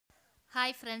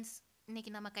Hi friends, இன்றைக்கி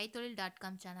நம்ம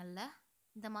கைத்தொழில்.com சேனலில்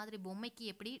இந்த மாதிரி பொம்மைக்கு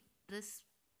எப்படி ட்ரெஸ்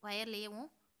வயர்லேயும்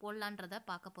போடலான்றதை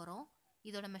பார்க்க போகிறோம்.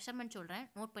 இதோட மெஷர்மெண்ட் சொல்கிறேன்,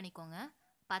 நோட் பண்ணிக்கோங்க.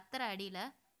 10 அடியில்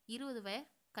 20 வயர்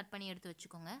கட் பண்ணி எடுத்து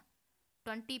வச்சுக்கோங்க.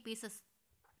 20 பீசஸ்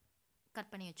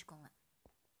கட் பண்ணி வச்சுக்கோங்க.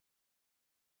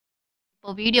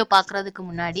 இப்போது வீடியோ பார்க்குறதுக்கு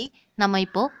முன்னாடி நம்ம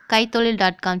இப்போது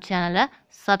கைத்தொழில்.com சேனலை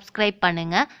சப்ஸ்கிரைப்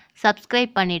பண்ணுங்கள்.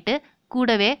 சப்ஸ்கிரைப் பண்ணிவிட்டு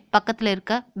கூடவே பக்கத்தில்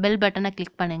இருக்க பெல் பட்டனை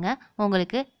கிளிக் பண்ணுங்கள்.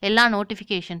 உங்களுக்கு எல்லா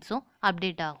நோட்டிஃபிகேஷன்ஸும்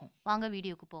அப்டேட் ஆகும். வாங்க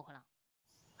வீடியோக்கு போகலாம்.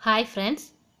 ஹாய் ஃப்ரெண்ட்ஸ்,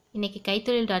 இன்றைக்கி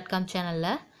கைத்தொழில்.com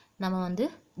சேனலில் நம்ம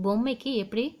பொம்மைக்கு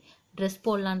எப்படி ட்ரெஸ்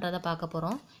போடலான்றதை பார்க்க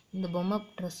போகிறோம். இந்த பொம்மை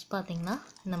ட்ரெஸ் பார்த்திங்கன்னா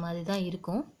இந்த மாதிரி தான்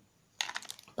இருக்கும்.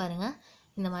 பாருங்கள்,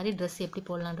 இந்த மாதிரி ட்ரெஸ் எப்படி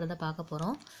போடலான்றதை பார்க்க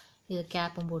போகிறோம். இது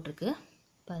கேப்பும் போட்டிருக்கு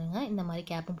பாருங்கள், இந்த மாதிரி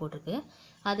கேப்பும் போட்டிருக்கு.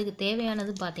 அதுக்கு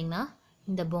தேவையானது பார்த்திங்கன்னா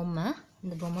இந்த பொம்மை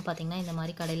பார்த்திங்கன்னா இந்த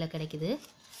மாதிரி கடையில் கிடைக்குது.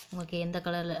 உங்களுக்கு எந்த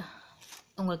கலரில்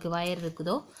உங்களுக்கு வயர்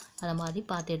இருக்குதோ அதை மாதிரி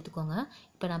பார்த்து எடுத்துக்கோங்க.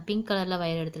 இப்போ நான் பிங்க் கலரில்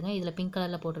வயர் எடுத்துருக்கேன். இதில் பிங்க்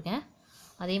கலரில் போட்டிருக்கேன்.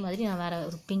 அதே மாதிரி நான் வேறு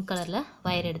ஒரு பிங்க் கலரில்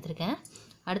வயர் எடுத்திருக்கேன்.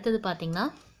 அடுத்தது பார்த்திங்கன்னா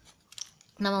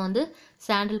நம்ம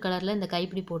சாண்டில் கலரில் இந்த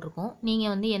கைப்பிடி போட்டிருக்கோம்.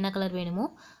 நீங்கள் என்ன கலர் வேணுமோ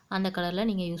அந்த கலரில்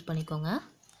நீங்கள் யூஸ் பண்ணிக்கோங்க.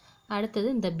 அடுத்தது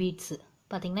இந்த பீட்ஸு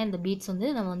பார்த்திங்கன்னா இந்த பீட்ஸ்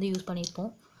நம்ம யூஸ்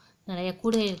பண்ணியிருப்போம். நிறைய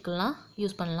கூடைகளுக்கெல்லாம்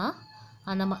யூஸ் பண்ணலாம்.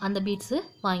 அந்த பீட்ஸு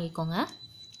வாங்கிக்கோங்க.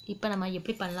 இப்போ நம்ம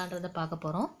எப்படி பண்ணலான்றதை பார்க்க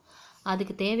போகிறோம்.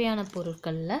 அதுக்கு தேவையான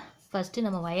பொருட்களில் ஃபஸ்ட்டு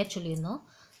நம்ம வயர் சொல்லியிருந்தோம்.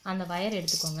 அந்த வயர்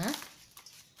எடுத்துக்கோங்க.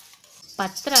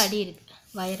 10 அடி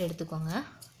வயர் எடுத்துக்கோங்க.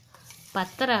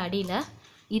 10 அடியில்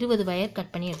 20 வயர்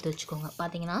கட் பண்ணி எடுத்து வச்சுக்கோங்க.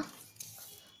 பார்த்தீங்கன்னா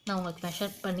நான் உங்களுக்கு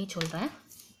மெஷர் பண்ணி சொல்கிறேன்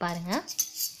பாருங்கள்.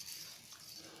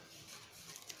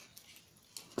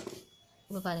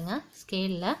 இப்போ பாருங்கள்,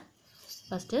 ஸ்கேலில்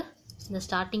ஃபஸ்ட்டு இந்த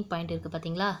ஸ்டார்டிங் பாயிண்ட் இருக்குது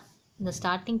பார்த்தீங்களா, இந்த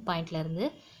ஸ்டார்டிங் பாயிண்ட்லேருந்து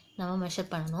நம்ம மெஷர்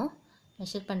பண்ணணும்.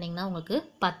 மெஷர் பண்ணிங்கன்னா உங்களுக்கு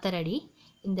 10 அடி.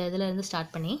 இந்த இதிலேருந்து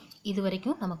ஸ்டார்ட் பண்ணி இது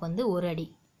வரைக்கும் நமக்கு 1 அடி,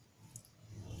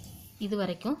 இது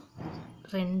வரைக்கும்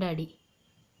 2 அடி,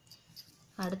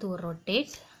 அடுத்து ஒரு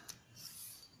ரொட்டேட்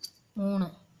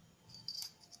 3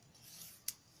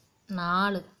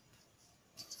 4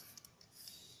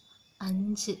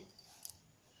 5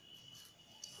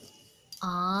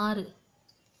 6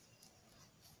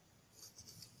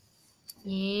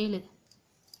 7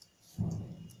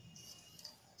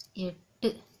 8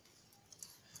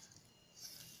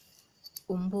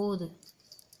 9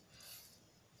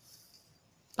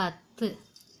 10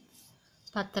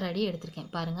 10 அடி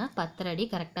எடுத்திருக்கேன் பாருங்கள். 10 அடி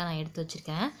கரெக்டாக நான் எடுத்து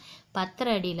வச்சுருக்கேன். 10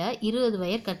 அடியில் 20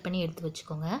 வயர் கட் பண்ணி எடுத்து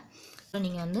வச்சுக்கோங்க.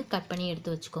 நீங்கள் கட் பண்ணி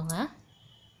எடுத்து வச்சுக்கோங்க.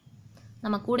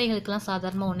 நம்ம கூடைகளுக்கெல்லாம்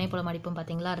சாதாரணமாக ஒன்றே போல் மடிப்போம்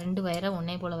பார்த்தீங்களா. 2 வயரை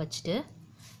ஒன்றே போல் வச்சுட்டு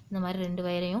இந்த மாதிரி 2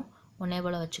 வயரையும் ஒன்றே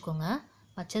போல் வச்சுக்கோங்க.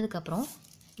 வச்சதுக்கப்புறம்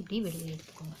இப்படி வெளியே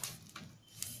எடுத்துக்கோங்க.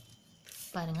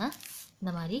 பாருங்கள்,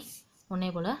 இந்த மாதிரி ஒன்றே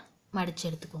போல் மடித்து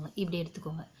எடுத்துக்கோங்க. இப்படி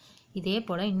எடுத்துக்கோங்க. இதே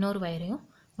போல் இன்னொரு வயரையும்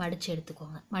மடித்து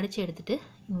எடுத்துக்கோங்க. மடித்து எடுத்துகிட்டு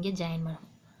இங்கே ஜாயின்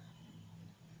பண்ணணும்.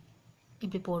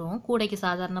 இப்படி போடுவோம். கூடைக்கு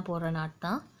சாதாரண போடுற நாட்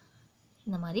தான்.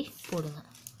 இந்த மாதிரி போடுங்க.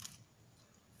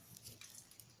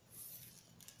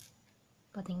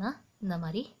 பார்த்திங்கன்னா இந்த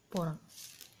மாதிரி போடணும்.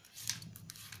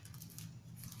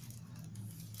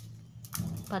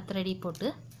 10 அடி போட்டு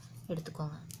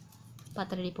எடுத்துக்கோங்க.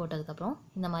 10 அடி போட்டதுக்கப்புறம்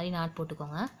இந்த மாதிரி நாட்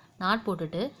போட்டுக்கோங்க. நாட்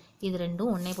போட்டுட்டு இது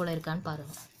ரெண்டும் ஒன்றே போல் இருக்கான்னு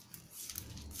பாருங்கள்.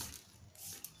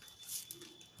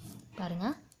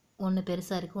 பாருங்கள், ஒன்று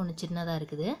பெருசாக இருக்குது, ஒன்று சின்னதாக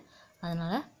இருக்குது.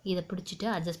 அதனால் இதை பிடிச்சிட்டு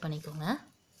அட்ஜஸ்ட் பண்ணிக்கோங்க.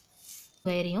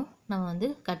 வயரையும் நம்ம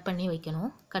கட் பண்ணி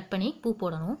வைக்கணும். கட் பண்ணி பூ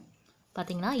போடணும்.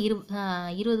 பார்த்திங்கன்னா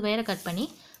 20 வயரை கட் பண்ணி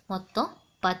மொத்தம்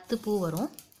 10 பூ வரும்.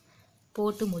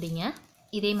 போட்டு முடிங்க.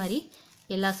 இதே மாதிரி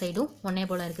எல்லா சைடும் ஒன்றே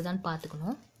போல் இருக்குதான்னு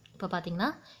பார்த்துக்கணும். இப்போ பார்த்திங்கன்னா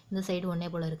இந்த சைடு ஒன்றே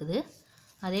போல் இருக்குது.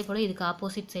 அதே போல் இதுக்கு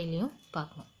ஆப்போசிட் சைட்லேயும்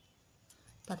பார்க்கணும்.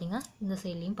 பார்த்திங்கன்னா இந்த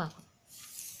சைட்லேயும் பார்க்கணும்.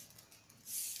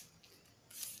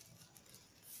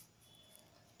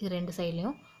 இது 2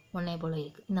 சைட்லேயும் ஒன்றே போல்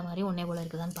இருக்குது. இந்த மாதிரி ஒன்றே போல்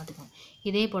இருக்குதான்னு பார்த்துக்கணும்.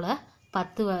 இதே போல்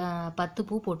 10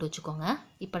 பூ போட்டு வச்சுக்கோங்க.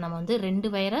 இப்போ நம்ம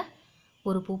 2 வயரை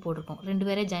ஒரு பூ போட்டிருக்கோம். 2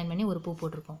 வயரை ஜாயின் பண்ணி ஒரு பூ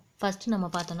போட்டிருக்கோம். ஃபஸ்ட்டு நம்ம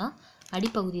பார்த்தோன்னா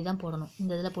அடிப்பகுதி தான் போடணும்.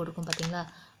 இந்த இதில் போட்டிருக்கோம் பார்த்தீங்களா,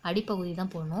 அடிப்பகுதி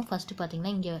தான் போடணும். ஃபஸ்ட்டு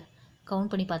பார்த்திங்கன்னா இங்கே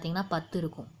கவுண்ட் பண்ணி பார்த்திங்கன்னா 10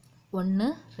 இருக்கும். 1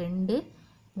 2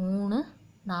 3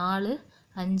 4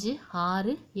 5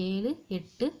 6 7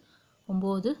 8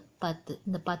 9 10.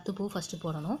 இந்த 10 பூ ஃபஸ்ட்டு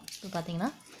போடணும். இப்போ பார்த்திங்கன்னா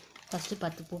ஃபஸ்ட்டு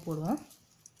 10 பூ போடுவோம்.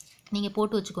 நீங்கள்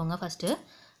போட்டு வச்சுக்கோங்க. ஃபஸ்ட்டு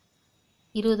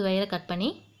 20 வயரை கட் பண்ணி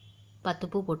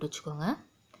 10 பூ போட்டு வச்சுக்கோங்க.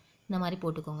 இந்த மாதிரி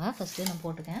போட்டுக்கோங்க. ஃபஸ்ட்டு நான்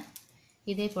போட்டுக்கேன்.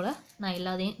 இதே போல் நான்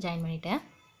எல்லாத்தையும் ஜாயின் பண்ணிட்டேன்.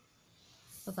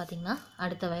 இப்போ பார்த்திங்கன்னா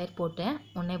அடுத்த வயர் போட்டேன்.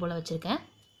 ஒன்றே போல் வச்சுருக்கேன்.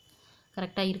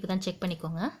 கரெக்டாக இருக்குதான்னு செக்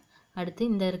பண்ணிக்கோங்க. அடுத்து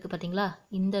இந்த இருக்குது பார்த்திங்களா,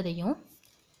 இந்த இதையும்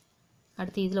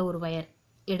அடுத்து இதில் ஒரு வயர்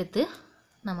எடுத்து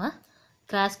நம்ம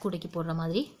கிராஸ் கூடைக்கு போடுற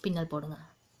மாதிரி பின்னல் போடுங்க.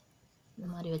 இந்த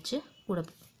மாதிரி வச்சு கூடை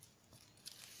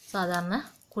சாதாரண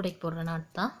கூடைக்கு போடுற நாட்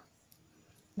தான்.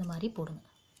 இந்த மாதிரி போடுங்க.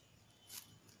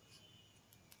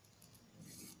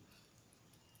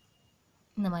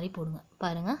 இந்த மாதிரி போடுங்க.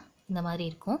 பாருங்கள், இந்த மாதிரி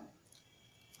இருக்கும்.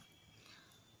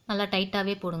 நல்லா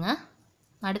டைட்டாகவே போடுங்க.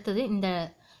 அடுத்தது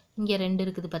இங்கே 2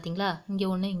 இருக்குது பார்த்தீங்களா, இங்கே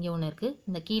ஒன்று இருக்குது.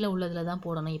 இந்த கீழே உள்ளதில் தான்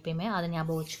போடணும் எப்பயுமே, அதை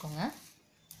ஞாபகம் வச்சுக்கோங்க.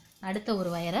 அடுத்த ஒரு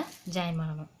வயரை ஜாயின்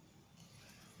பண்ணணும்.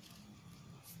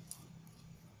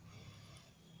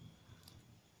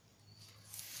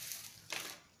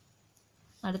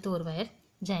 அடுத்து ஒரு வயர்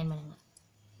ஜாயின் பண்ணுங்க.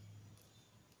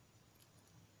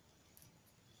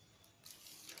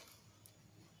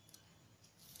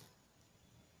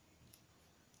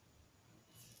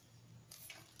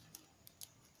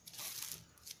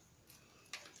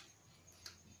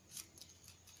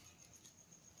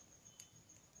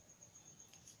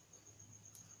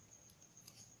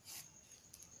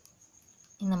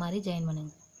 இந்த மாதிரி ஜாயின்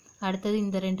பண்ணுங்க. அடுத்தது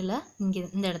இந்த 2ல்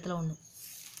இந்த இடத்துல ஒன்று.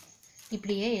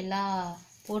 இப்படியே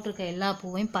போட்டிருக்க எல்லா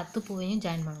பூவையும் 10 பூவையும்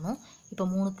ஜாயின் பண்ணணும். இப்போ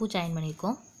 3 பூ ஜாயின்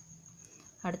பண்ணியிருக்கோம்.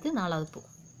 அடுத்து 4வது பூ.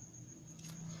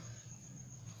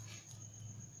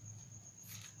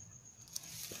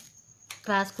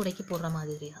 கிராஸ் கூடைக்கு போடுற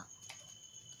மாதிரி தான்.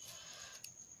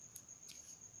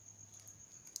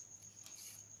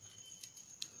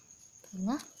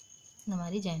 இந்த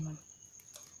மாதிரி ஜாயின் பண்ணணும்.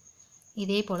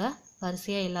 இதே போல்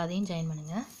வரிசையாக எல்லாத்தையும் ஜாயின்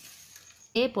பண்ணுங்கள்.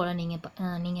 இதே போல்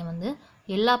நீங்கள் வந்து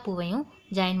எல்லா பூவையும்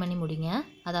ஜாயின் பண்ணி முடிங்க.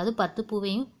 அதாவது 10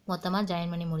 பூவையும் மொத்தமாக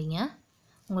ஜாயின் பண்ணி முடிங்க.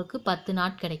 உங்களுக்கு 10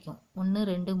 நாட் கிடைக்கும். 1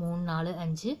 2 3 4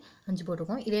 5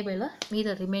 போட்டிருக்கோம். இதே போல்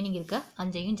மீத ரிமைனிங் இருக்க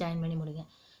 5ஐயும் ஜாயின் பண்ணி முடிங்க.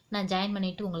 நான் ஜாயின்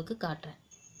பண்ணிவிட்டு உங்களுக்கு காட்டுறேன்.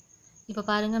 இப்போ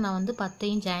பாருங்கள், நான் வந்து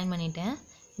 10ஐயும் ஜாயின் பண்ணிட்டேன்.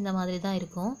 இந்த மாதிரி தான்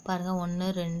இருக்கும். பாருங்கள்,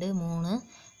 1 2 3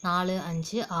 4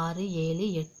 5 6 7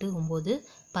 8 9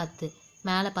 10.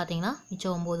 மேலே பார்த்தீங்கன்னா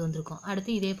மிச்சம் 9 வந்திருக்கும்.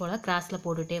 அடுத்து இதே போல் கிராஸில்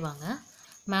போட்டுகிட்டே வாங்க.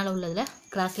 மேலே உள்ளதில்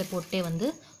கிராஸில் போட்டுட்டே வந்து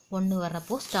 1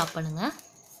 வர்றப்போ ஸ்டாப் பண்ணுங்கள்.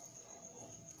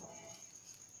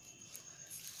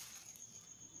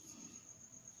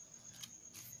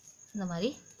 இந்த மாதிரி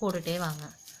போட்டுகிட்டே வாங்க.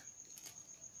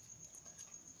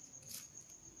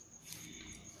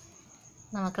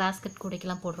 நம்ம கிராஸ் கட்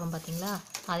கூடைக்கெல்லாம் போடுறோம் பார்த்தீங்களா,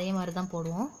 அதே மாதிரி தான்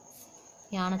போடுவோம்.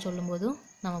 யானை சொல்லும்போதும்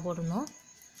நம்ம போட்டிருந்தோம்,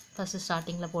 ஃபஸ்ட்டு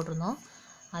ஸ்டார்டிங்கில் போட்டிருந்தோம்.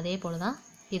 அதே போல் தான்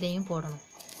இதையும் போடணும்.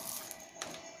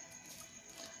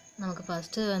 நமக்கு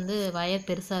ஃபஸ்ட்டு வந்து வயர்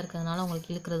பெருசாக இருக்கிறதுனால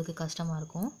உங்களுக்கு இழுக்கிறதுக்கு கஷ்டமாக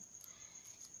இருக்கும்.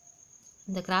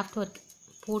 இந்த கிராஃப்ட் ஒர்க்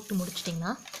போட்டு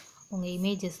முடிச்சிட்டிங்கன்னா உங்கள்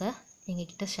இமேஜஸை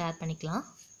எங்ககிட்ட ஷேர் பண்ணிக்கலாம்.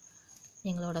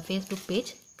 எங்களோட ஃபேஸ்புக்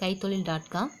பேஜ்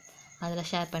கைத்தொழில்.com, அதில்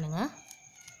ஷேர் பண்ணுங்கள்.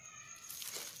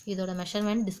 இதோட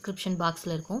மெஷர்மெண்ட் டிஸ்கிரிப்ஷன்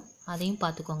பாக்ஸில் இருக்கும், அதையும்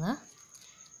பார்த்துக்கோங்க.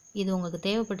 இது உங்களுக்கு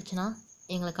தேவைப்பட்டுச்சுன்னா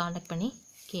எங்களை காண்டாக்ட் பண்ணி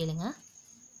கேளுங்க.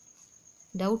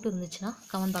 டவுட் இருந்துச்சுன்னா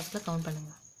கமெண்ட் பாக்ஸில் கமெண்ட்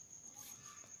பண்ணுங்கள்.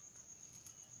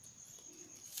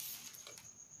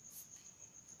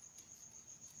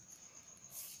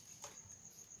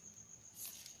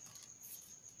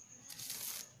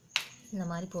 இந்த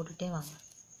மாதிரி போட்டுகிட்டே வாங்க.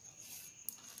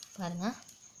 பாருங்கள்,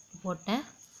 போட்டேன்.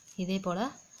 இதே போல்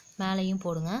மேலேயும்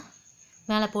போடுங்க.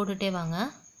 மேலே போட்டுகிட்டே வாங்க.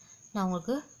 நான்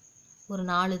உங்களுக்கு ஒரு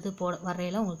 4 இது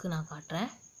வரையில் உங்களுக்கு நான்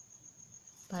காட்டுறேன்.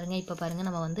 பாருங்கள், இப்போ பாருங்கள்,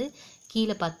 நம்ம வந்து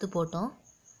கீழே 10 போட்டோம்.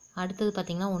 அடுத்தது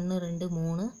பார்த்திங்கன்னா 1 2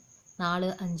 3 4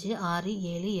 5 6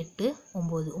 7 8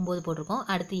 9 போட்டிருக்கோம்.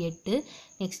 அடுத்து 8,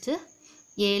 நெக்ஸ்ட்டு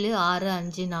 7 6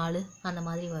 5 4 அந்த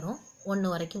மாதிரி வரும்.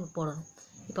 1 வரைக்கும் போடணும்.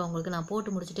 இப்போ உங்களுக்கு நான்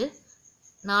போட்டு முடிச்சுட்டு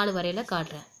 4 வரையில்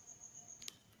காட்டுறேன்.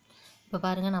 இப்போ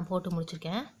பாருங்கள், நான் போட்டு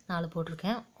முடிச்சிருக்கேன். 4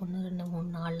 போட்டிருக்கேன். 1 2 3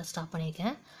 4 ஸ்டாப்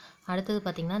பண்ணியிருக்கேன். அடுத்தது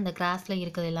பார்த்திங்கன்னா இந்த கிராஸில்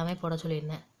இருக்கிறது எல்லாமே போட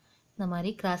சொல்லியிருந்தேன். இந்த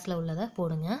மாதிரி கிராஸில் உள்ளதை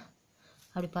போடுங்க.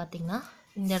 அப்படி பார்த்திங்கன்னா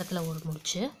இந்த இடத்துல ஒரு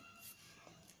முடிச்சு.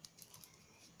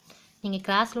 நீங்கள்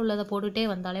கிராஸில் உள்ளதை போட்டுகிட்டே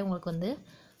வந்தாலே உங்களுக்கு வந்து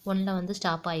 1ல் வந்து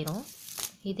ஸ்டாப் ஆயிரும்.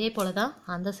 இதே போல் தான்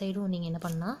அந்த சைடும் நீங்கள் என்ன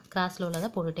பண்ணால் கிராஸில் உள்ளதை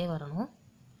போட்டுகிட்டே வரணும்.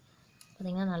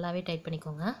 பார்த்திங்கன்னா நல்லாவே டைட்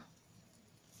பண்ணிக்கோங்க.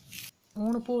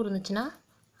 3 பூ இருந்துச்சுன்னா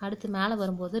அடுத்து மேலே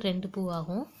வரும்போது 2 பூ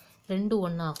ஆகும், 2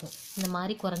 1 ஆகும். இந்த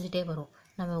மாதிரி குறைஞ்சிட்டே வரும்.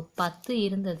 நம்ம 10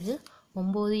 இருந்தது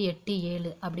 9 8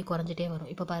 7 அப்படி குறைஞ்சிட்டே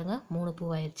வரும். இப்போ பாருங்கள், 3 பூ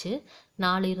ஆயிடுச்சு.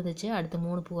 4 இருந்துச்சு, அடுத்து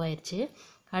 3 பூ ஆயிடுச்சு.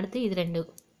 அடுத்து இது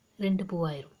 2 பூ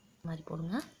ஆயிரும். இந்த மாதிரி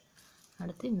போடுங்க.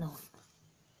 அடுத்து இன்னும் 1.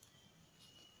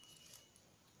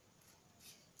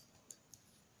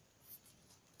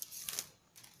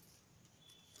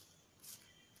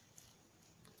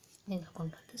 இதில்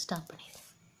கொண்டு வந்து ஸ்டாப் பண்ணிடுங்க.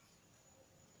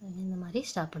 இந்த மாதிரி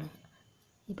ஸ்டாப் பண்ணுங்க.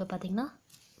 இப்போ பார்த்திங்கன்னா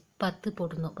 10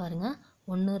 போட்டிருந்தோம். பாருங்கள்,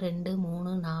 1 2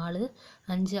 3 4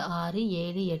 5 6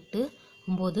 7 8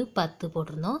 9 10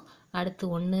 போட்டிருந்தோம். அடுத்து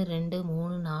 1 2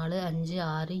 3 4 5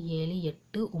 6 7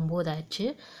 8 9 ஆச்சு.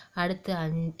 அடுத்து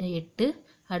 8,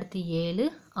 அடுத்து 7,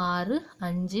 6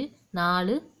 5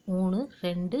 4 3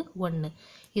 2 1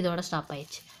 இதோட ஸ்டாப்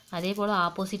ஆயிடுச்சு. அதே போல்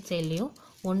ஆப்போசிட் சைட்லேயும்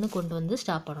 1 கொண்டு வந்து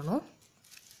ஸ்டாப் பண்ணணும்.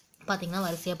 பார்த்திங்கன்னா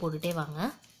வரிசையாக போட்டுகிட்டே வாங்க.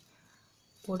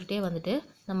 போட்டுகிட்டே வந்துட்டு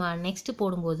நம்ம நெக்ஸ்ட்டு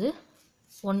போடும்போது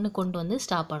 1 கொண்டு வந்து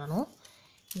ஸ்டாப் பண்ணணும்.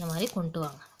 இந்த மாதிரி கொண்டு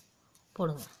வாங்க,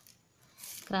 போடுங்க.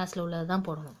 கிராஸில் உள்ளது தான்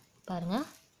போடணும். பாருங்கள்,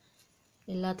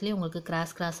 எல்லாத்துலேயும் உங்களுக்கு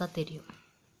கிராஸாக தெரியும்.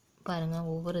 பாருங்கள்,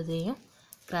 ஒவ்வொரு இதையும்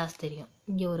கிராஸ் தெரியும்.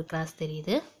 இங்கே ஒரு கிராஸ்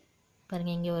தெரியுது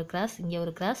பாருங்கள், இங்கே ஒரு கிராஸ், இங்கே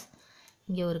ஒரு கிராஸ்,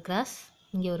 இங்கே ஒரு கிராஸ்,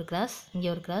 இங்கே ஒரு கிராஸ், இங்கே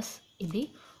ஒரு கிராஸ். இப்படி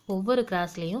ஒவ்வொரு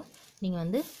கிராஸ்லேயும் நீங்கள்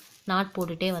வந்து நாட்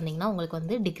போட்டுகிட்டே வந்தீங்கன்னா உங்களுக்கு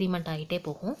வந்து டிக்ரிமெண்ட் ஆகிட்டே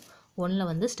போகும். 1ல்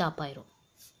வந்து ஸ்டாப் ஆயிரும்.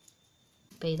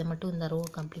 இப்போ இதை மட்டும் இந்த ரோ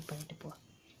கம்ப்ளீட் பண்ணிவிட்டு போ.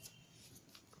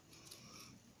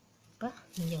 இப்போ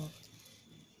இங்கே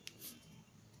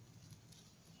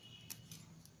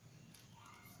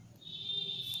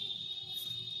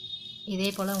இதே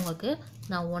போல் உங்களுக்கு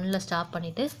நான் 1ல் ஸ்டாப்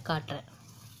பண்ணிவிட்டு காட்டுறேன்.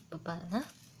 இப்போ பாருங்கள்,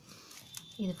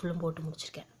 இது ஃபுல்லும் போட்டு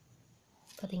முடிச்சிருக்கேன்.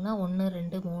 பார்த்திங்கன்னா 1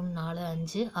 2 3 4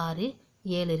 5 6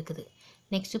 7 இருக்குது.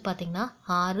 நெக்ஸ்ட்டு பார்த்திங்கன்னா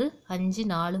 6 5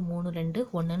 4 3 2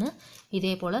 1ன்னு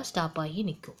இதே போல் ஸ்டாப் ஆகி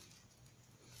நிற்கும்.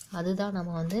 அதுதான்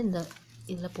நம்ம வந்து இந்த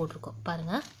இதில் போட்டிருக்கோம்.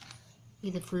 பாருங்கள்,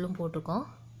 இது ஃபுல்லும் போட்டிருக்கோம்.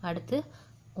 அடுத்து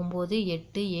 9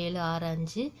 8 7 6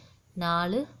 5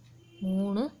 4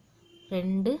 3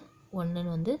 2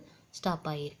 1ன்னு வந்து ஸ்டாப்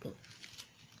ஆகியிருக்கு.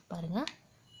 பாருங்கள்,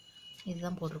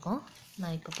 இதுதான் போட்டிருக்கோம்.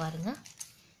 நான் இப்போ பாருங்கள்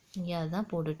இங்கே அதுதான்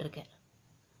போட்டுட்ருக்கேன்.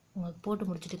 உங்களுக்கு போட்டு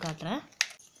முடிச்சுட்டு காட்டுறேன்.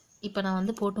 இப்போ நான்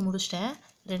வந்து போட்டு முடிச்சிட்டேன்.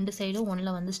 2 சைடும்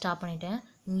 1ல் வந்து ஸ்டாப் பண்ணிட்டேன்.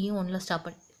 இங்கேயும் 1ல் ஸ்டாப்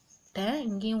பண்ணிட்டேன்,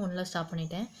 இங்கேயும் 1ல் ஸ்டாப்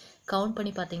பண்ணிட்டேன். கவுண்ட்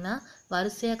பண்ணி பார்த்திங்கன்னா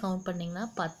வரிசையாக கவுண்ட் பண்ணிங்கன்னா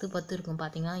 10 10 இருக்கும்.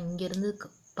 பார்த்திங்கன்னா இங்கேருந்து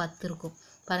 10 இருக்கும்.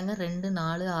 பாருங்கள், 2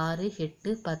 4 6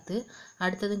 8 10.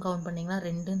 அடுத்ததும் கவுண்ட் பண்ணிங்கன்னா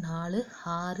 2 4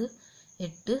 6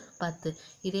 8 10.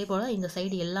 இதே போல் இந்த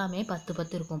சைடு எல்லாமே 10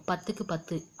 10 இருக்கும். 10க்கு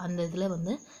 10 அந்த இதில்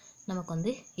வந்து நமக்கு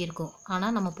வந்து இருக்கும்.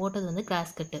 ஆனால் நம்ம போட்டது வந்து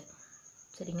கிராஸ் கட்டு.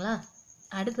 சரிங்களா?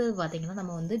 அடுத்தது பார்த்திங்கன்னா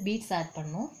நம்ம வந்து பீட்ஸ் ஆட்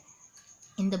பண்ணணும்.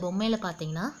 இந்த பொம்மையில்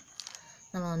பார்த்திங்கன்னா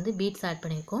நம்ம வந்து பீட்ஸ் ஆட்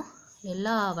பண்ணியிருக்கோம்.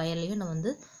 எல்லா வயர்லேயும் நம்ம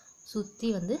வந்து சுற்றி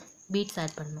வந்து பீட்ஸ்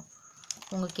ஆட் பண்ணணும்.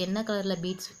 உங்களுக்கு என்ன கலரில்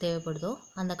பீட்ஸ் தேவைப்படுதோ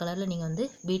அந்த கலரில் நீங்கள் வந்து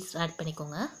பீட்ஸ் ஆட்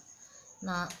பண்ணிக்கோங்க.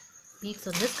 நான் பீட்ஸ்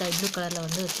வந்து ஸ்கை ப்ளூ கலரில்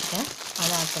வந்து வச்சுருக்கேன்,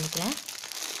 அதை ஆட் பண்ணிக்கிறேன்.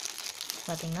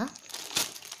 பார்த்திங்கன்னா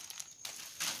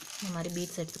இந்த மாதிரி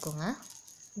பீட்ஸ் எடுத்துக்கோங்க.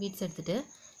 பீட்ஸ் எடுத்துகிட்டு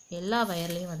எல்லா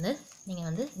வயர்லேயும் வந்து நீங்கள்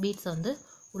வந்து பீட்ஸை வந்து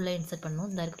உள்ளே இன்சர்ட் பண்ணணும்.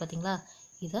 இந்த இருக்குது பார்த்திங்களா,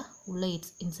 இதை உள்ளே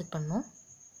இன்சர்ட் பண்ணணும்.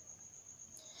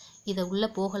 இதை உள்ளே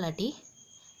போகலாட்டி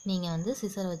நீங்கள் வந்து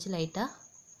சிசரை வச்சு லைட்டாக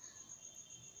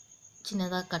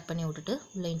சின்னதாக கட் பண்ணி விட்டுட்டு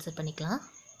உள்ளே இன்சர்ட் பண்ணிக்கலாம்.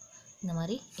 இந்த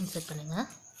மாதிரி இன்சர்ட் பண்ணுங்கள்.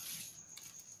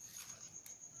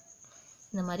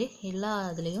 இந்த மாதிரி எல்லா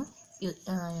இதுலேயும்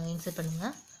இன்சர்ட்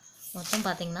பண்ணுங்கள். மொத்தம்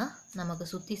பார்த்திங்கன்னா நமக்கு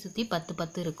சுற்றி சுற்றி 10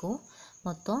 10 இருக்கும்.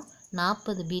 மொத்தம்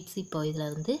 40 பீட்ஸ் இப்போ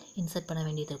இதில் வந்து இன்சர்ட் பண்ண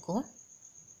வேண்டியது இருக்கும்.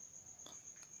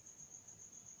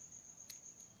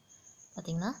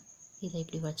 பார்த்திங்கன்னா இதை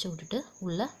இப்படி வச்சு விட்டுட்டு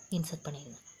உள்ளே இன்சர்ட்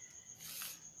பண்ணிடுங்க.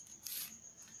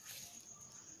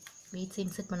 பீட்ஸ்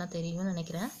இன்சர்ட் பண்ண தெரியும்னு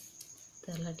நினைக்கிறேன்,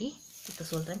 தெரிலாட்டி இப்போ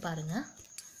சொல்கிறேன் பாருங்கள்.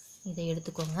 இதை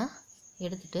எடுத்துக்கோங்க.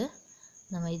 எடுத்துகிட்டு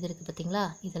நம்ம இது இருக்குது பார்த்திங்களா,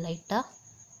 இதை லைட்டாக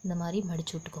இந்த மாதிரி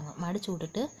மடித்து விட்டுக்கோங்க. மடித்து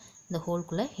விட்டுட்டு இந்த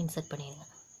ஹோல்குள்ளே இன்சர்ட் பண்ணிடுங்க.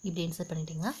 இப்படி இன்சர்ட்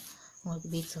பண்ணிட்டிங்கன்னா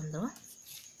உங்களுக்கு பீட்ஸ் வந்துடும்.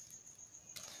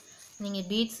 நீங்கள்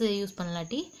பீட்ஸ் யூஸ்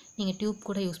பண்ணலாட்டி நீங்கள் டியூப்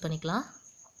கூட யூஸ் பண்ணிக்கலாம்.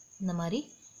 இந்த மாதிரி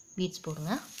பீட்ஸ்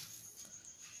போடுங்க.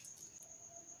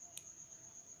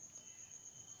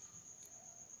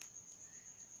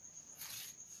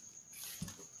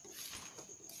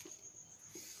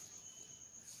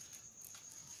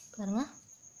 பாருங்கள்,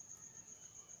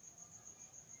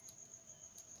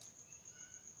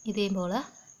 இதே போல்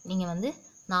நீங்கள் வந்து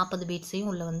 40 பீட்ஸையும்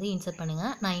உள்ளே வந்து இன்சர்ட்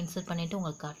பண்ணுங்கள். நான் இன்சர்ட் பண்ணிவிட்டு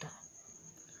உங்களுக்கு காட்டுறேன்.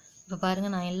 இப்போ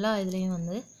பாருங்கள், நான் எல்லா இதுலேயும்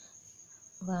வந்து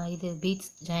இது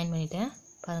பீட்ஸ் ஜாயின் பண்ணிட்டேன்.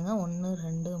 பாருங்கள், 1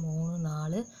 2 3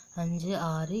 4 5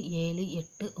 6 7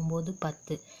 8 9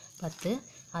 10 10.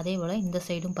 அதே போல் இந்த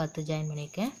சைடும் 10 ஜாயின்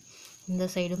பண்ணியிருக்கேன், இந்த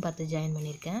சைடும் 10 ஜாயின்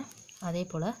பண்ணியிருக்கேன். அதே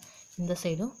போல் இந்த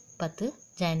சைடும் 10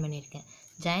 ஜாயின் பண்ணியிருக்கேன்.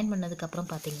 ஜாயின் பண்ணதுக்கப்புறம்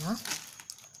பார்த்திங்கன்னா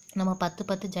நம்ம 10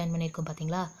 10 ஜாயின் பண்ணியிருக்கோம்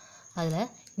பார்த்திங்களா,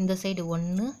 அதில் இந்த சைடு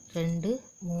 1 2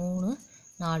 3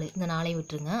 4 இந்த 4ஐ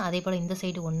விட்டுருங்க. அதே போல் இந்த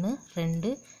சைடு 1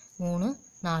 2 3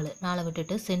 4 4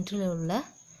 விட்டுட்டு சென்டரில் உள்ள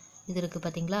இது இருக்குது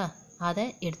பார்த்திங்களா, அதை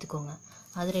எடுத்துக்கோங்க.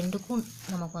 அது ரெண்டுக்கும்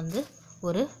நமக்கு வந்து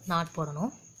ஒரு நாட்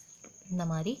போடணும். இந்த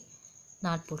மாதிரி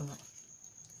நாட் போடுங்க.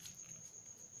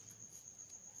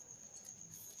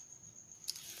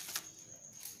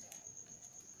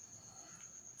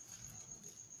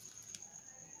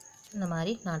 இந்த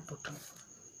மாதிரி நாட் போட்டுருங்க.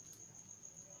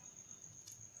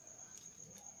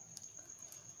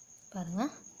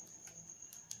 பாருங்கள்,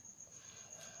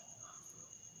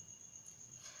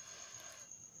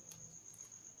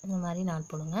 இந்த மாதிரி நாட்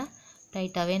போடுங்க.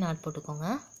 டைட்டாகவே நாட் போட்டுக்கோங்க.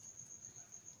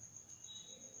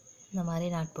 இந்த மாதிரி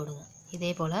நாட் போடுங்க.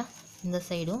 இதே போல் இந்த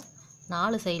சைடும்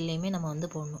 4 சைட்லேயுமே நம்ம வந்து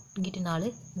போடணும். இங்கிட்டு 4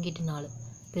 இங்கிட்டு 4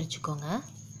 பிரிச்சுக்கோங்க.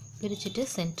 பிரிச்சுட்டு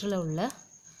சென்டரில் உள்ள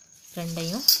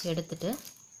 2ஐயும் எடுத்துட்டு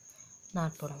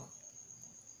நாட் போடணும்.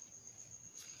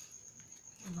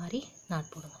 இந்த மாதிரி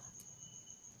நாட் போடுங்க.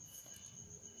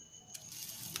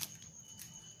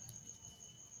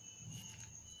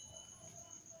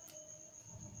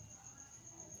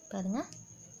 பாருங்கள்,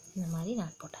 இந்த மாதிரி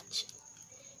நாட் போட்டாச்சு.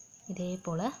 இதே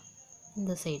போல்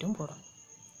இந்த சைடும் போடணும்.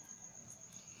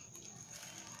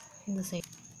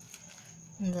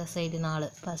 இந்த சைடு 4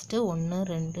 ஃபஸ்ட்டு 1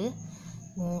 2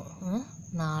 3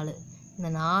 4 இந்த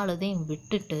 4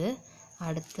 விட்டுட்டு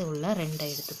அடுத்து உள்ள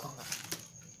 2 எடுத்துக்கோங்க.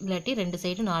 இல்லாட்டி 2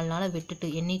 சைடும் 4 விட்டுட்டு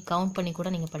எண்ணி கவுண்ட் பண்ணி கூட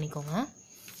நீங்கள் பண்ணிக்கோங்க.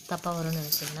 தப்பாக வரும்னு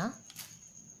நினச்சிங்கன்னா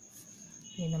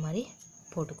இந்த மாதிரி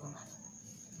போட்டுக்கோங்க.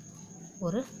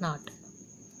 ஒரு நாட்.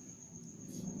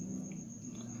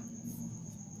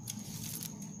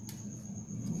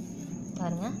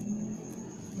 பாருங்கள்,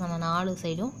 நம்ம 4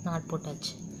 சைடும் நாட்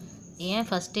போட்டாச்சு. ஏன்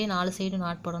ஃபஸ்ட்டே 4 சைடும்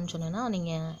நாட் போடணும்னு சொன்னேன்னா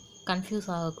நீங்கள் கன்ஃபியூஸ்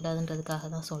ஆகக்கூடாதுன்றதுக்காக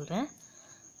தான் சொல்கிறேன்.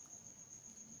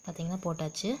 பார்த்திங்கன்னா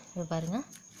போட்டாச்சு. இப்போ பாருங்கள்,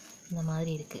 இந்த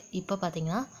மாதிரி இருக்குது. இப்போ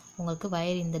பார்த்திங்கன்னா உங்களுக்கு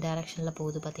வயர் இந்த டைரெக்ஷனில்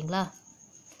போகுது. பார்த்திங்களா,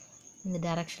 இந்த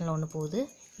டைரெக்ஷனில் ஒன்று போகுது,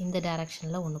 இந்த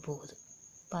டைரெக்ஷனில் ஒன்று போகுது.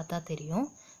 பார்த்தா தெரியும்.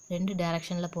 2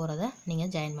 டைரெக்ஷனில் போகிறத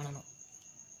நீங்கள் ஜாயின் பண்ணணும்.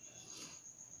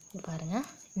 இப்போ பாருங்கள்,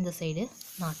 இந்த சைடு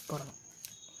நாட் போடணும்.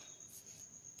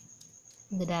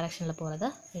 இந்த டைரெக்ஷனில் போகிறத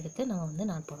எடுத்து நம்ம வந்து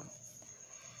நாட் போடணும்.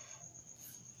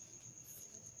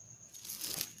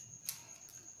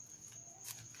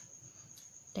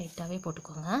 டைட்டாகவே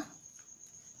போட்டுக்கோங்க.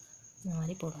 இந்த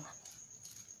மாதிரி போடுங்க.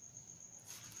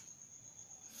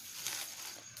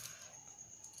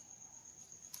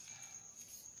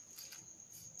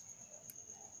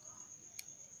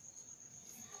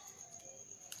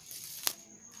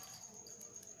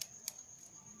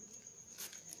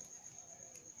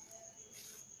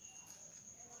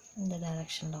 இந்த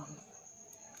டைரெக்ஷனில் ஒன்று.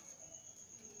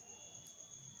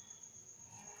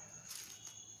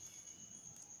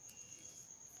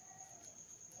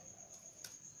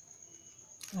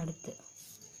 அடுத்து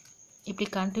இப்படி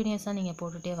கண்டினியூஸாக நீங்கள்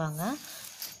போட்டுகிட்டே வாங்க.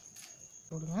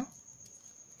 போடுங்க.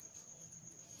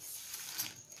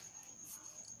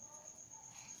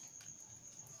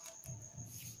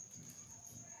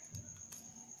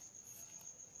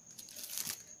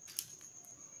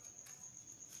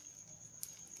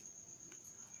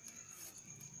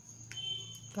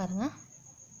 பாருங்கள்,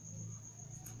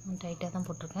 நான் டைட்டாக தான்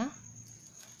போட்டிருக்கேன்.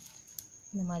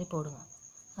 இந்த மாதிரி போடுங்க.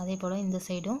 அதே போல் இந்த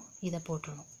சைடும் இதை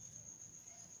போட்டுடணும்.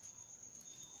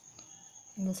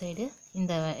 இந்த சைடு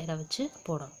இந்த இதை வச்சு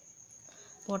போடணும்.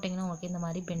 போட்டிங்கன்னா உங்களுக்கு இந்த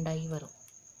மாதிரி பெண்டாகி வரும்.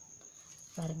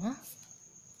 பாருங்கள்,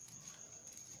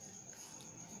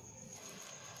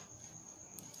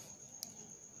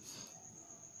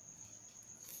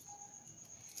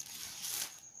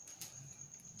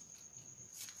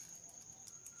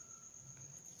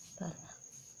 பாருங்கள்,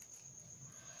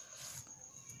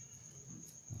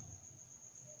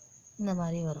 இந்த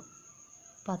மாதிரி வரும்.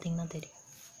 பார்த்திங்கன்னா தெரியும்.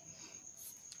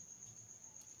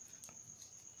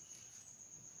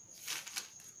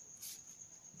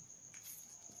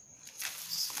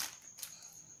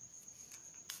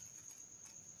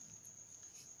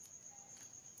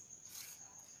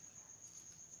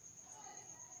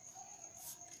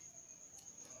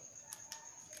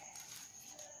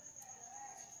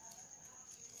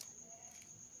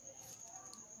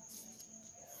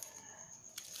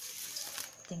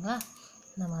 பார்த்தீங்களா,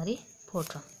 இந்த மாதிரி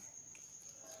போட்டுறோம்.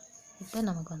 இப்போ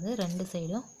நமக்கு வந்து 2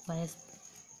 சைடும்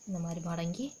இந்த மாதிரி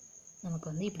மடங்கி நமக்கு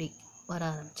வந்து இப்படி வர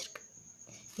ஆரம்பிச்சிருக்கு.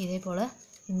 இதே போல்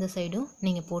இந்த சைடும்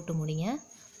நீங்கள் போட்டு முடிங்க.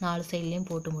 4 சைட்லேயும்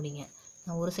போட்டு முடிங்க.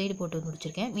 நான் ஒரு சைடு போட்டு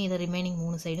முடிச்சிருக்கேன். மீத ரிமைனிங்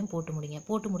 3 சைடும் போட்டு முடிங்க.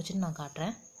 போட்டு முடிச்சுட்டு நான்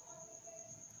காட்டுறேன்.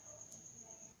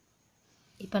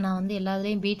 இப்போ நான் வந்து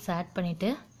எல்லாத்துலேயும் பீட்ஸ் ஆட்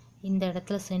பண்ணிவிட்டு இந்த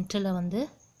இடத்துல சென்டரில் வந்து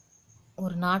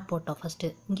ஒரு நாட் போட்டோம். ஃபஸ்ட்டு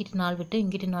இங்கிட்டு 4 விட்டு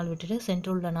இங்கிட்டு 4 விட்டுட்டு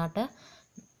சென்டர் உள்ள நாட்டை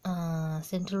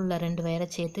சென்டர் உள்ள 2 வயரை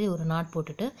சேர்த்து ஒரு நாட்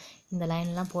போட்டுட்டு இந்த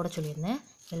லைன்லாம் போட சொல்லியிருந்தேன்.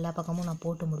 எல்லா பக்கமும் நான்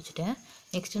போட்டு முடிச்சிட்டேன்.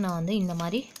 நெக்ஸ்ட்டு நான் வந்து இந்த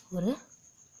மாதிரி ஒரு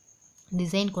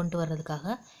டிசைன் கொண்டு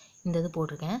வர்றதுக்காக இந்த இது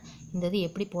போட்டிருக்கேன். இந்த இது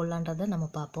எப்படி போடலான்றதை நம்ம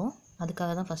பார்ப்போம்.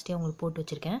 அதுக்காக தான் ஃபஸ்ட்டே உங்களுக்கு போட்டு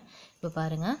வச்சுருக்கேன். இப்போ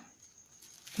பாருங்கள்,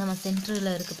 நம்ம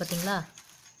சென்டரில் இருக்குது பார்த்திங்களா,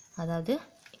 அதாவது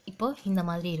இப்போது இந்த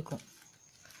மாதிரி இருக்கும்.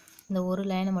 இந்த ஒரு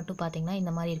லைனை மட்டும் பார்த்திங்கன்னா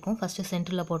இந்த மாதிரி இருக்கும். ஃபஸ்ட்டு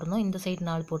சென்டரில் போட்டிருந்தோம். இந்த சைடு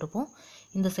 4 போட்டிருப்போம்,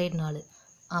 இந்த சைடு 4.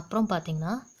 அப்புறம்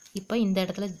பார்த்திங்கன்னா இப்போ இந்த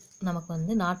இடத்துல நமக்கு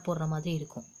வந்து நாட் போடுற மாதிரி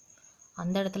இருக்கும்.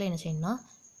 அந்த இடத்துல என்ன செய்யணும்னா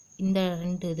இந்த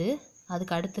 2 இது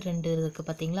அதுக்கு அடுத்து 2 இருக்குது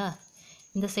பார்த்திங்களா,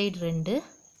 இந்த சைடு 2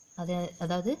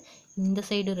 அதாவது இந்த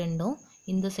சைடு ரெண்டும்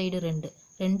இந்த சைடு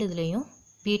ரெண்டு இதுலேயும்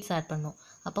பீட்ஸ் ஆட் பண்ணணும்.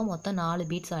 அப்போ மொத்தம் 4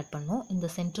 பீட்ஸ் ஆட் பண்ணணும். இந்த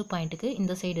சென்ட்ரு பாயிண்ட்டுக்கு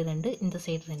இந்த சைடு 2 இந்த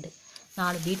சைடு 2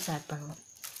 4 பீட்ஸ் ஆட் பண்ணணும்.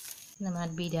 இந்த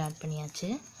மாதிரி பீடு ஆட் பண்ணியாச்சு.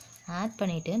 ஆட்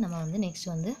பண்ணிவிட்டு நம்ம வந்து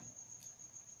நெக்ஸ்ட் வந்து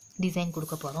டிசைன்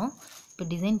கொடுக்க போகிறோம். இப்போ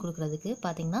டிசைன் கொடுக்குறதுக்கு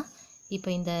பார்த்திங்கன்னா இப்போ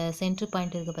இந்த சென்ட்ரு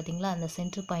பாயிண்ட் இருக்குது பார்த்திங்களா, அந்த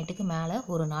சென்ட்ரு பாயிண்ட்டுக்கு மேலே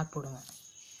ஒரு நாட் போடுங்க.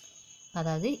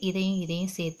 அதாவது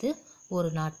இதையும் சேர்த்து ஒரு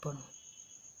நாட் போடணும்.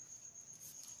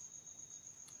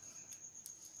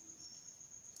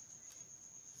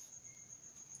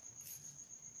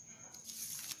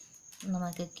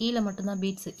 நமக்கு கீழே மட்டும்தான்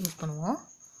பீட்ஸ் யூஸ் பண்ணுவோம்,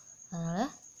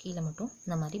 அதனால் கீழே மட்டும்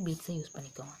இந்த மாதிரி பீட்ஸை யூஸ்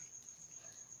பண்ணிக்கோங்க.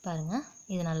 பாருங்கள்,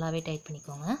 இது நல்லாவே டைட்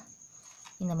பண்ணிக்கோங்க.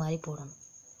 இந்த மாதிரி போடணும்.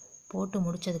 போட்டு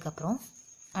முடித்ததுக்கப்புறம்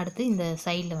அடுத்து இந்த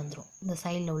சைடில் வந்துடும். இந்த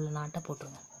சைடில் உள்ள நாட்டை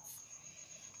போட்டுருங்க.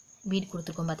 பீட்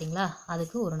கொடுத்துருக்கோம் பார்த்தீங்களா,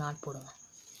 அதுக்கு ஒரு நாட் போடுங்க.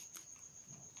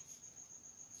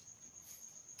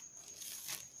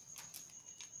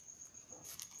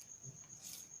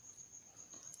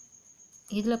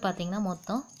 இதில் பார்த்தீங்கன்னா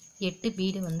மொத்தம் 8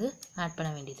 பீடு வந்து ஆட் பண்ண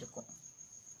வேண்டியது இருக்கும்.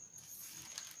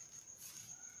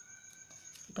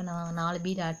 இப்போ நான் 4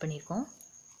 பீடு ஆட் பண்ணியிருக்கோம்.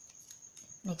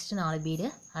 நெக்ஸ்ட்டு 4 பீடு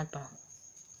ஆட் பண்ணணும்.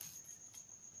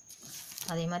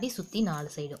 அதே மாதிரி சுற்றி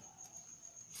 4 சைடும்.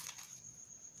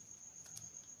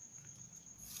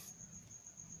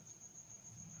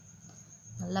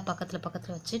 நல்லா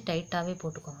பக்கத்தில் வச்சு டைட்டாகவே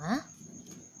போட்டுக்கோங்க.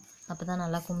 அப்போ தான்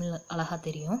நல்லா குமிழ் அழகாக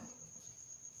தெரியும்.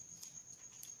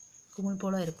 குமிழ்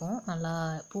போல் இருக்கும், நல்லா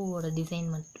பூவோட டிசைன்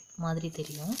மாதிரி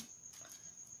தெரியும்.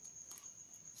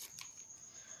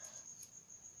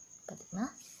 பார்த்திங்கன்னா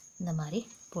இந்த மாதிரி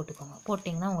போட்டுக்கோங்க.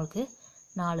 போட்டிங்கன்னா உங்களுக்கு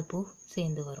 4 பூ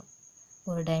சேர்ந்து வரும்,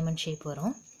 ஒரு டைமண்ட் ஷேப்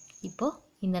வரும். இப்போது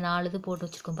இந்த 4 இது போட்டு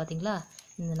வச்சுருக்கோம் பார்த்திங்களா,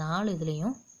 இந்த 4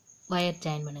 இதுலேயும் வயர்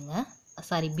ஜாயின் பண்ணுங்கள்,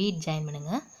 பீட் ஜாயின்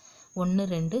பண்ணுங்கள். 1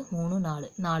 2 3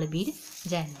 4 பீடு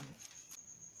ஜாயின் பண்ணுங்க.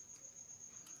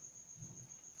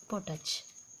 போட்டாச்சு.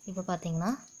 இப்போ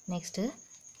பார்த்திங்கன்னா நெக்ஸ்ட்டு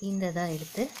இந்த இதை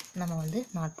எடுத்து நம்ம வந்து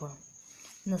நாட் போடணும்.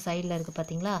 இந்த சைடில் இருக்குது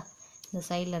பார்த்திங்களா, இந்த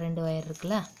சைடில் 2 வயர்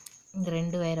இருக்குல்ல, இந்த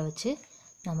 2 வயரை வச்சு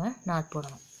நம்ம நாட்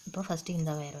போடணும். இப்போ ஃபஸ்ட்டு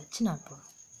இந்த வயரை வச்சு நாட்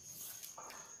போடணும்.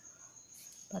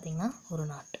 பார்த்திங்கன்னா ஒரு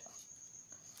நாட்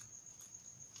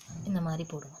இந்த மாதிரி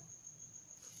போடுங்க.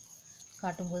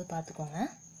 காட்டும்போது பார்த்துக்கோங்க.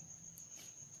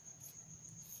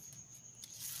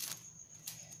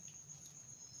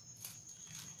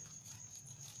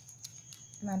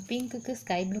 நான் பிங்க்குக்கு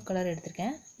ஸ்கை ப்ளூ கலர்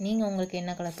எடுத்திருக்கேன். நீங்கள் உங்களுக்கு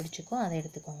என்ன கலர் பிடிச்சிக்கோ அதை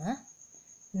எடுத்துக்கோங்க.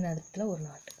 இந்த இடத்துல ஒரு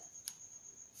நாட்.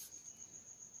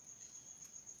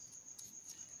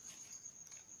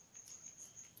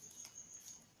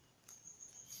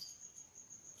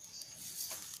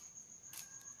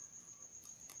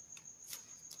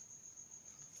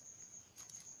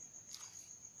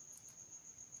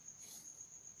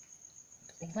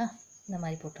 பார்த்தீங்களா, இந்த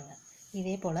மாதிரி போட்டுருங்க.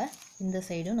 இதே போல் இந்த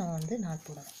சைடும் நம்ம வந்து நாட்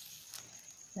போடணும்.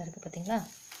 இதாக இருக்குது பார்த்தீங்களா,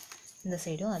 இந்த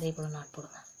சைடும் அதே போல் நாட்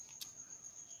போடுங்க.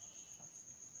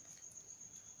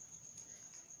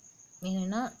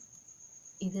 வேணும்னா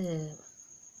இது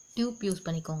டியூப் யூஸ்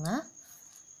பண்ணிக்கோங்க.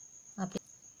 அப்படி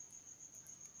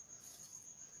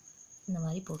இந்த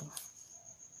மாதிரி போடுங்க.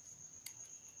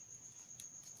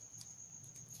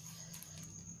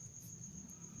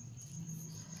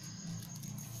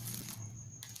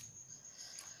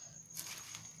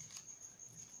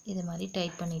 இது மாதிரி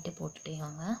டைட் பண்ணிவிட்டு போட்டுட்டே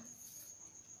வாங்க.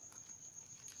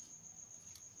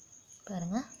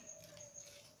 பாருங்கள்,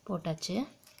 போட்டாச்சு.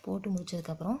 போட்டு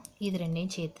முடிச்சதுக்கப்புறம் இது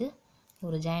ரெண்டையும் சேர்த்து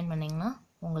ஒரு ஜாயின் பண்ணிங்கன்னா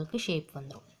உங்களுக்கு ஷேப்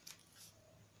வந்துடும்.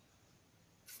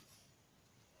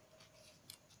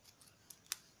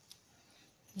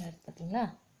 பார்த்தீங்களா,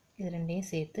 இது ரெண்டையும்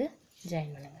சேர்த்து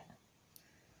ஜாயின் பண்ணுங்கள்.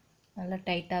 நல்லா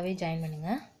டைட்டாகவே ஜாயின்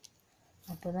பண்ணுங்கள்.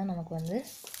 அப்போ தான் நமக்கு வந்து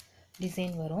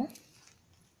டிசைன் வரும்.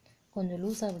 கொஞ்சம்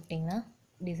லூஸாக விட்டிங்கன்னா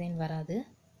டிசைன் வராது.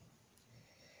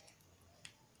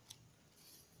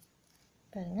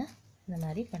 பாருங்கள், இந்த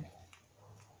மாதிரி பண்ணுங்கள்.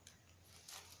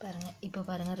 பாருங்கள், இப்போ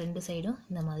பாருங்கள் 2 சைடும்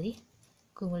இந்த மாதிரி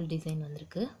குமிழ் டிசைன்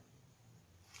வந்திருக்கு.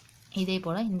 இதே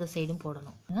போல் இந்த சைடும்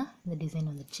போடணும். இந்த டிசைன்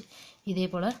வந்துடுச்சு. இதே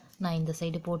போல் நான் இந்த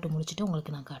சைடு போட்டு முடிச்சுட்டு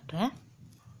உங்களுக்கு நான் காட்டுறேன்.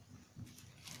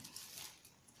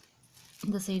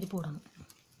 இந்த சைடு போடணும்.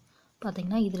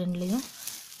 பார்த்திங்கன்னா இது ரெண்டுலேயும்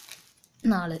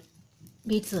 4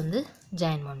 பீட்ஸ் வந்து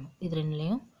ஜாயின் பண்ணணும். இது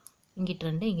ரெண்டுலேயும் இங்கிட்டு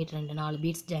 2 4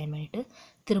 பீட்ஸ் ஜாயின் பண்ணிவிட்டு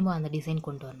திரும்ப அந்த டிசைன்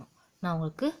கொண்டு வரணும். நான்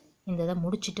உங்களுக்கு இந்த இதை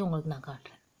முடிச்சுட்டு உங்களுக்கு நான்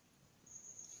காட்டுறேன்.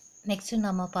 நெக்ஸ்ட்டு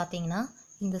நம்ம பார்த்திங்கன்னா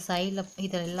இந்த சைடில்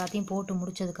இதை எல்லாத்தையும் போட்டு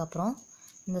முடித்ததுக்கப்புறம்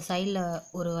இந்த சைடில்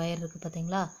ஒரு வயர் இருக்குது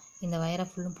பார்த்திங்களா, இந்த வயரை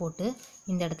ஃபுல்லும் போட்டு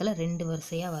இந்த இடத்துல 2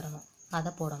 வரிசையாக வரணும்.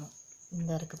 அதை போடணும்.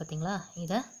 இந்த இருக்குது பார்த்திங்களா,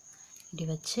 இதை இப்படி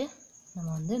வச்சு நம்ம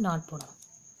வந்து நாட் போடணும்.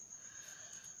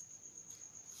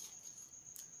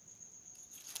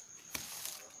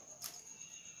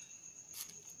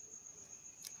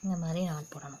 இந்த மாதிரி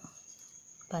நாட் போடணும்.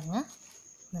 பாருங்கள்,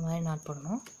 இந்த மாதிரி நாட்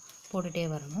போடணும். போட்டுகிட்டே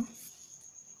வரணும்.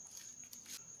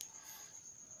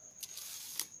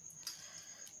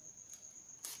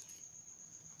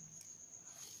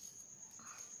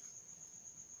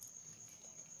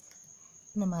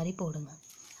 இந்த மாதிரி போடுங்க.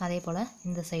 அதே போல்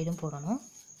இந்த சைடும் போடணும்.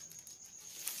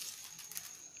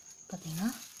 பார்த்திங்கன்னா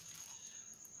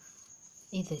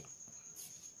இது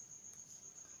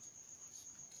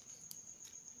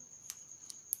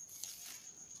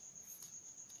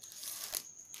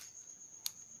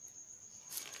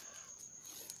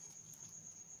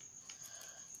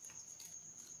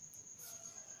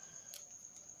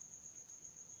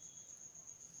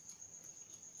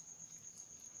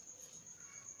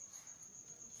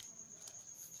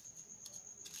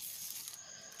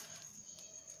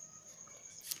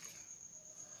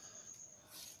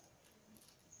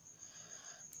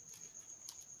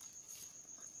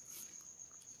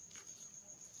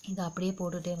இதை அப்படியே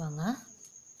போட்டுகிட்டே வாங்க.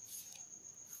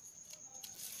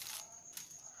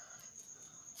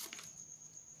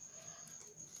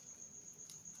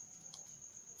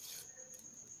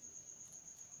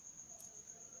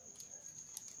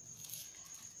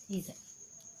 இது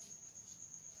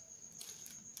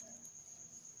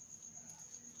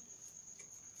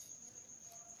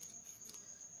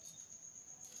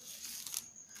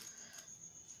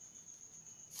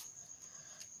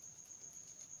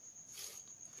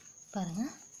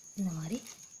பாருங்கள், இந்த மாதிரி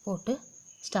போட்டு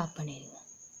ஸ்டாப் பண்ணிடுங்க.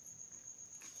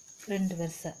 2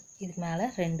 வரிசை, இதுக்கு மேலே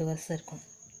 2 வரிசை இருக்கும்.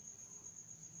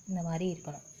 இந்த மாதிரி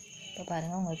இருக்கணும். இப்போ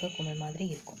பாருங்கள், உங்களுக்கு குமிழ் மாதிரி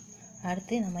இருக்கும்.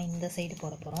 அடுத்து நம்ம இந்த சைடு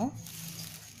போட போகிறோம்.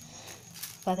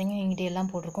 பார்த்தீங்கன்னா இங்கிட்ட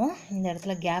எல்லாம் போட்டிருக்கோம். இந்த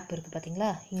இடத்துல கேப் இருக்குது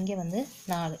பார்த்தீங்களா? இங்கே வந்து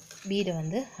 4 பீடை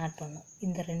வந்து ஆட் பண்ணணும்.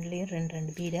 இந்த 2லேயும்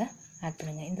 2 பீடை ஆட்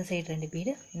பண்ணுங்கள். இந்த சைடு 2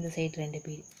 பீடு, இந்த சைடு 2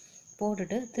 பீடு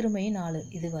போட்டுட்டு திரும்பியும் 4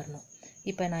 இது வரணும்.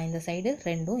 இப்போ நான் இந்த சைடு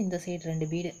 2, இந்த சைடு 2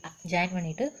 பீடு ஜாயின்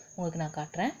பண்ணிவிட்டு உங்களுக்கு நான்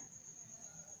காட்டுறேன்.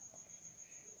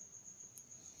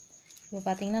 இப்போ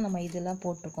பார்த்தீங்கன்னா நம்ம இதெல்லாம்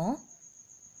போட்டிருக்கோம்.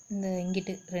 இந்த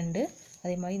இங்கிட்டு 2,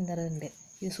 அதே மாதிரி இந்த 2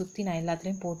 இது சுற்றி நான்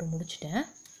எல்லாத்துலேயும் போட்டு முடிச்சிட்டேன்.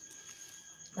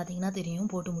 பார்த்திங்கன்னா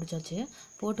தெரியும், போட்டு முடிச்சாச்சு.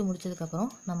 போட்டு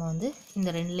முடிச்சதுக்கப்புறம் நம்ம வந்து இந்த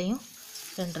 2லேயும்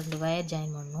 2 வயர்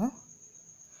ஜாயின் பண்ணணும்.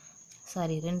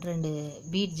 சாரி, 2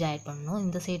 பீட் ஜாயின் பண்ணணும்.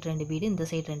 இந்த சைடு 2 பீடு, இந்த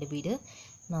சைடு 2 பீடு.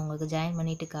 நான் உங்களுக்கு ஜாயின்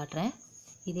பண்ணிவிட்டு காட்டுறேன்.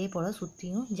 இதே போல்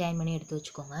சுற்றியும் ஜாயின் பண்ணி எடுத்து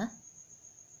வச்சுக்கோங்க.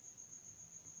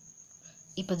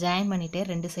 இப்போ ஜாயின் பண்ணிவிட்டு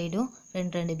 2 சைடும்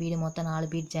 2 பீடு, மொத்தம்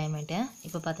 4 பீட் ஜாயின் பண்ணிட்டேன்.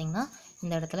 இப்போ பார்த்தீங்கன்னா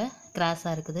இந்த இடத்துல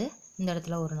கிராஸாக இருக்குது. இந்த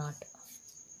இடத்துல ஒரு நாட்.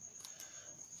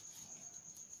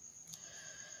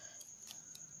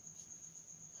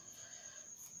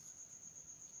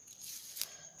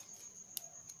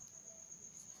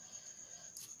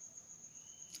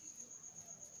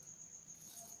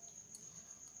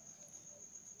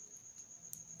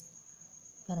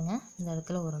 பாருங்கள், இந்த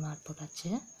இடத்துல ஒரு நாட் போட்டாச்சு.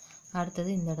 அடுத்தது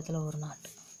இந்த இடத்துல ஒரு நாட்.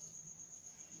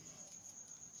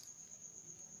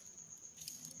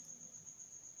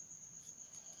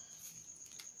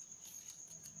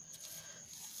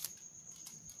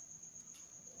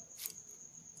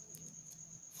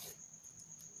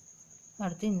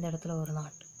 அடுத்து இந்த இடத்துல ஒரு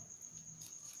நாட்.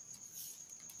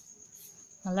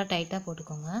 நல்லா டைட்டாக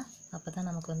போட்டுக்கோங்க, அப்போ தான்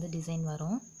நமக்கு வந்து டிசைன்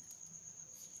வரும்.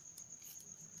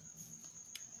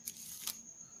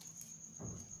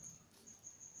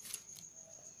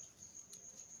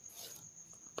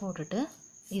 போட்டுட்டு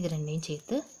இது 2யும்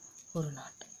சேர்த்து ஒரு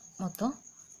நாட். மொத்தம்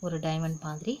ஒரு டைமண்ட்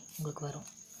மாதிரி உங்களுக்கு வரும்.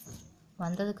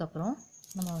 வந்ததுக்கப்புறம்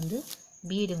நம்ம வந்து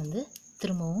பீடு வந்து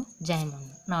திரும்பவும் ஜாயின்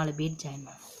பண்ணணும். 4 பீட் ஜாயின்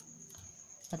பண்ணணும்.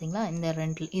 பார்த்திங்களா? இந்த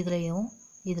 2 இதுலேயும்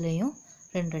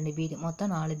 2 பீடு,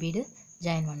 மொத்தம் 4 பீடு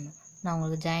ஜாயின் பண்ணணும். நான்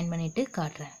உங்களுக்கு ஜாயின் பண்ணிவிட்டு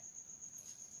காட்டுறேன்.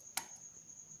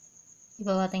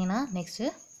 இப்போ பார்த்தீங்கன்னா நெக்ஸ்ட்டு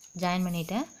ஜாயின்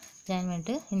பண்ணிவிட்டேன். ஜாயின்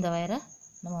பண்ணிவிட்டு இந்த வயரை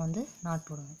நம்ம வந்து நாட்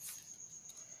போடணும்.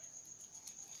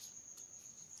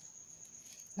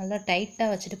 நல்லா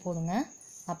டைட்டாக வச்சுட்டு போடுங்க,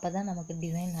 அப்போ தான் நமக்கு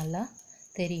டிசைன் நல்லா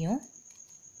தெரியும்.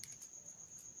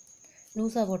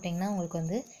 லூஸாக போட்டிங்கன்னா உங்களுக்கு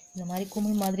வந்து இந்த மாதிரி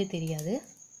குமிழ் மாதிரி தெரியாது,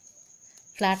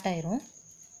 ஃப்ளாட் ஆயிரும்.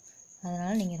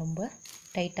 அதனால் நீங்கள் ரொம்ப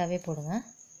டைட்டாகவே போடுங்க.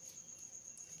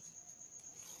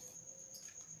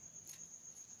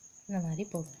 இந்த மாதிரி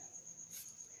போடுங்க.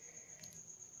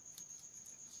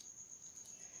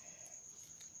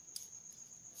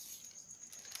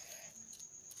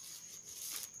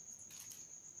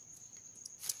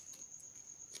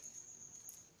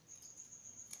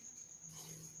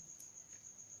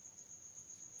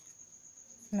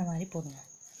 இந்த மாதிரி போடுங்க.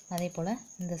 அதே போல்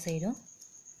இந்த சைடும்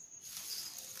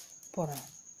போடணும்.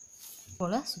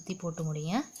 போல் சுற்றி போட்டு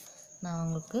முடிங்க. நான்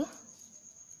உங்களுக்கு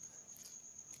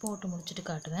போட்டு முடிச்சுட்டு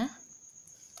காட்டுவேன்.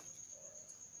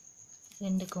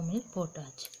 2 குமிழ்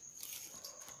போட்டாச்சு.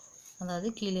 அதாவது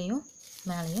கீழேயும்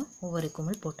மேலேயும் ஒவ்வொரு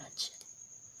குமிழ் போட்டாச்சு.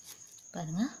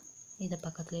 பாருங்கள், இதை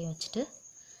பக்கத்துலேயே வச்சுட்டு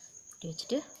இப்படி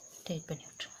வச்சுட்டு டைட் பண்ணி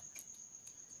விட்ருங்க.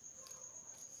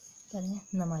 பாருங்கள்,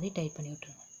 இந்த மாதிரி டைட் பண்ணி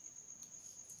விட்ருங்க.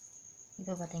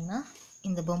 இப்போ பார்த்திங்கன்னா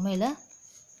இந்த பொம்மையில்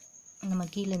நம்ம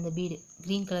கீழே இந்த பீடு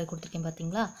க்ரீன் கலர் கொடுத்துருக்கேன்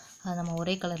பார்த்தீங்களா, அதை நம்ம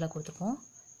ஒரே கலரில் கொடுத்துருக்கோம்.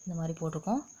 இந்த மாதிரி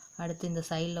போட்டிருக்கோம். அடுத்து இந்த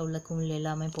சைடில் உள்ள குமிழ்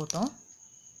எல்லாமே போட்டோம்.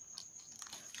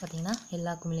 பார்த்திங்கன்னா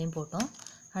எல்லா குமிழையும் போட்டோம்.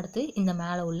 அடுத்து இந்த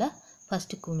மேலே உள்ள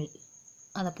ஃபஸ்ட்டு குமிழ்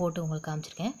அதை போட்டு உங்களுக்கு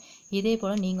காமிச்சிருக்கேன். இதே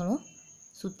போல் நீங்களும்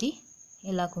சுற்றி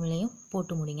எல்லா குமிழையும்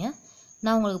போட்டு முடிங்க.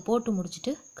 நான் உங்களுக்கு போட்டு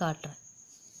முடிச்சுட்டு காட்டுறேன்.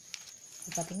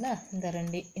 பார்த்திங்களா, இந்த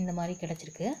 2 இந்த மாதிரி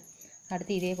கிடச்சிருக்கு.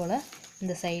 அடுத்து இதே போல்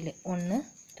இந்த சைடு 1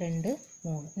 2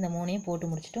 3 இந்த 3ஐயும் போட்டு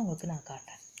முடிச்சுட்டு உங்களுக்கு நான்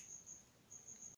காட்டுறேன்.